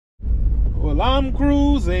Well, I'm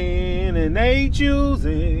cruising and they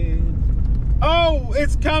choosing. Oh,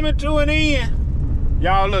 it's coming to an end.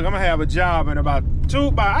 Y'all, look, I'm gonna have a job in about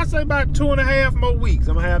 2.5 more weeks.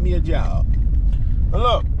 I'm gonna have me a job. But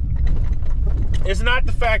look, it's not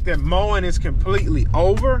the fact that mowing is completely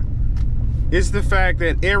over. It's the fact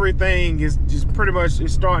that everything is just pretty much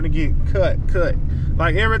it's starting to get cut.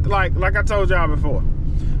 Like I told y'all before.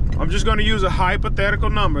 I'm just gonna use a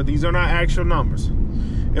hypothetical number. These are not actual numbers.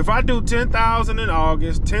 If I do 10,000 in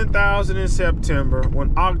August, 10,000 in September,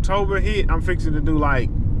 when October hit, I'm fixing to do like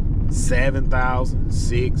 7,000,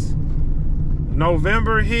 6.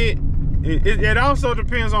 November hit, it also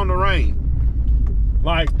depends on the rain.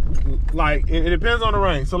 Like it depends on the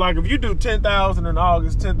rain. So like if you do 10,000 in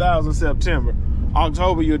August, 10,000 in September,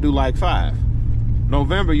 October you'll do like 5.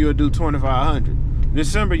 November you'll do 2,500.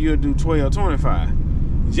 December you'll do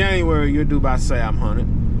 1,225. January you'll do about 700.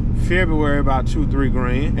 February about 2-3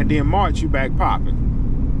 grand, and then March you back popping.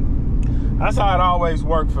 That's how it always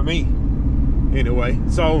worked for me. Anyway,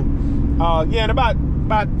 so yeah, in about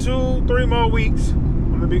 2-3 more weeks,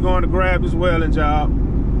 I'm gonna be going to grab this welding job.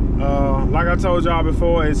 Like I told y'all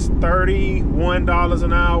before, it's $31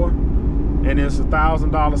 an hour, and it's a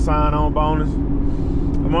 $1,000 sign-on bonus.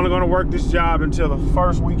 I'm only gonna work this job until the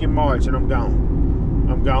first week in March, and I'm gone.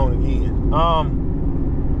 I'm gone again.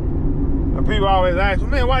 And people always ask me,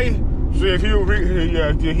 man, why you? See, if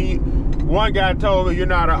one guy told me you're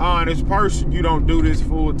not an honest person, you don't do this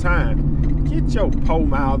full time. Get your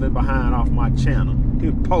po-mouthing behind off my channel.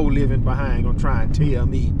 Your po-living behind gonna try and tell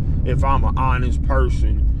me if I'm an honest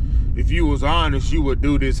person. If you was honest, you would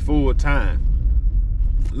do this full time.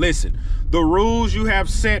 Listen, the rules you have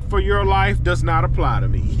set for your life does not apply to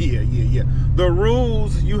me. Yeah. The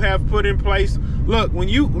rules you have put in place. Look,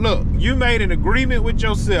 you made an agreement with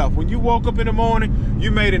yourself. When you woke up in the morning,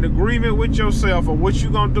 you made an agreement with yourself on what you're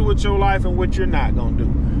gonna do with your life and what you're not gonna do.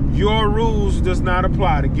 Your rules does not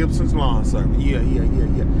apply to Gibson's Lawn Service. Yeah.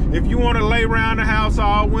 If you want to lay around the house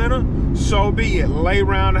all winter, so be it. Lay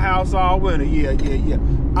around the house all winter. Yeah.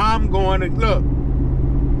 I'm going to, look,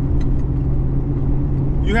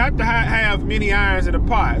 you have to have many irons in the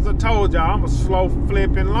pot. As I told y'all, I'm a slow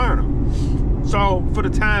flipping learner. So for the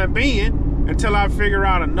time being, until I figure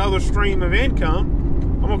out another stream of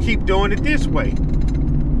income, I'm gonna keep doing it this way.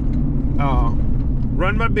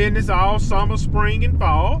 Run my business all summer, spring, and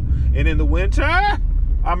fall. And in the winter, I'm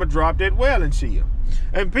gonna drop that welding shield.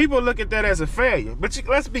 And people look at that as a failure. But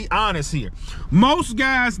let's be honest here. Most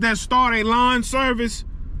guys that start a lawn service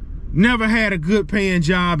never had a good paying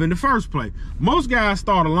job in the first place. Most guys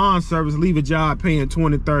start a lawn service, leave a job paying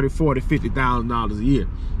 $20, $30, $40, $50,000 a year.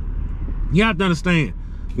 You have to understand,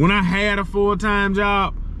 when I had a full-time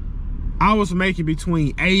job, I was making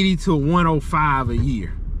between 80 to 105 a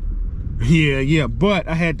year. Yeah, but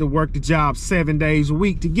I had to work the job 7 days a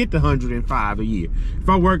week to get the 105 a year. If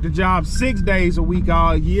I worked the job 6 days a week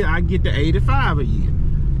all year, I get the 85 a year.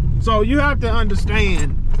 So you have to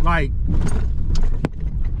understand, like,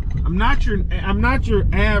 I'm not your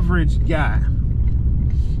average guy.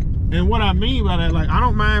 And what I mean by that, like, I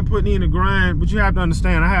don't mind putting in the grind, but you have to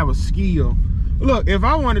understand I have a skill. Look, if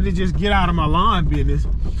I wanted to just get out of my lawn business,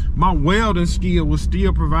 my welding skill would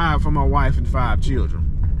still provide for my wife and 5 children.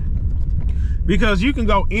 Because you can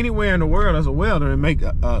go anywhere in the world as a welder and make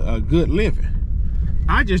a good living.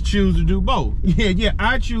 I just choose to do both. Yeah,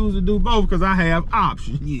 I choose to do both because I have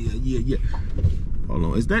options. Yeah. Hold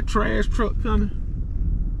on, is that trash truck coming?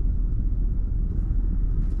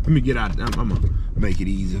 Let me get out. I'm gonna make it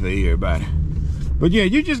easy for everybody. But yeah,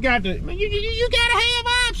 you just got to, you gotta have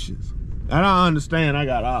options. And I understand I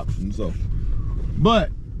got options, so.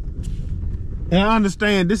 But, and I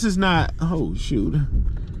understand this is not, oh shoot.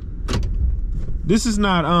 This is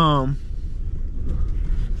not,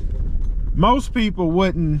 most people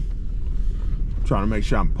wouldn't, I'm trying to make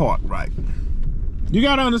sure I'm parked right. You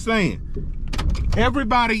gotta understand,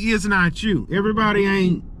 everybody is not you. Everybody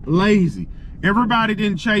ain't lazy. Everybody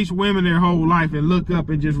didn't chase women their whole life and look up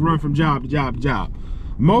and just run from job to job to job.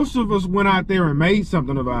 Most of us went out there and made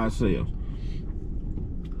something of ourselves.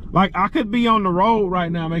 Like, I could be on the road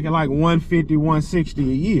right now making like 150, 160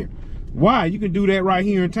 a year. Why? You can do that right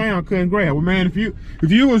here in town, cutting grass. Well, man, if you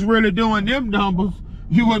was really doing them numbers,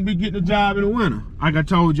 you wouldn't be getting a job in the winter. Like I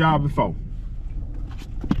told y'all before.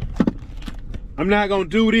 I'm not gonna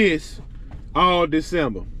do this all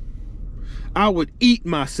December. I would eat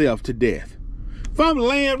myself to death. If I'm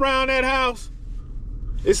laying around that house,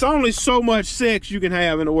 it's only so much sex you can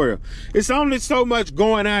have in the world. It's only so much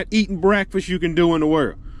going out eating breakfast you can do in the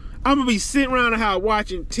world. I'm gonna be sitting around the house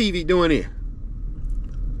watching TV doing it.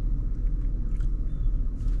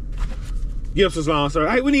 Gibson's lawn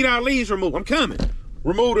service. Hey, we need our leaves removed. I'm coming.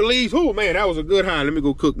 Remove the leaves. Oh, man, that was a good high. Let me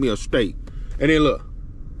go cook me a steak. And then look,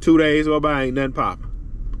 2 days go by, ain't nothing popping.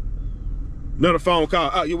 Another phone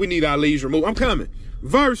call. Oh, yeah, we need our leaves removed. I'm coming.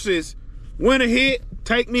 Versus winter hit,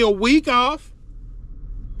 take me a week off,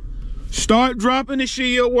 start dropping the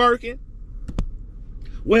shield working.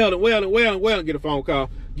 Welding, get a phone call.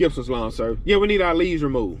 Gibson's lawn service. Yeah, we need our leaves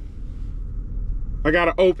removed. I got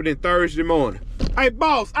an opening Thursday morning. Hey,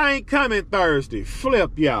 boss, I ain't coming Thursday.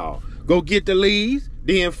 Flip, y'all. Go get the leaves.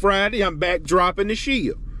 Then Friday, I'm back dropping the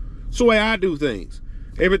shield. It's the way I do things.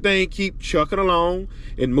 Everything keep chucking along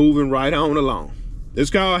and moving right on along. It's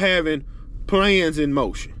called having plans in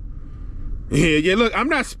motion. Yeah, look, I'm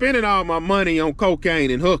not spending all my money on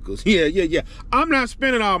cocaine and hookers. Yeah. I'm not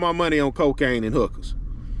spending all my money on cocaine and hookers.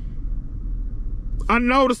 I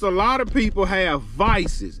noticed a lot of people have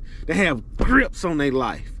vices. They have grips on their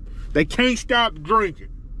life. They can't stop drinking.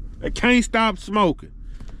 They can't stop smoking.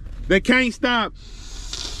 They can't stop.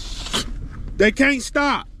 They can't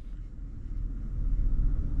stop.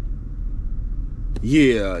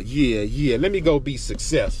 Yeah. Let me go be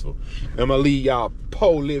successful. I'm gonna leave y'all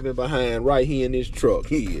pole living behind right here in this truck.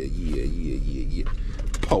 Yeah.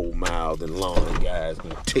 Pole mouth and lawn guys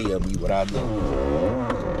gonna tell me what I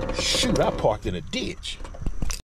know. Shoot, I parked in a ditch.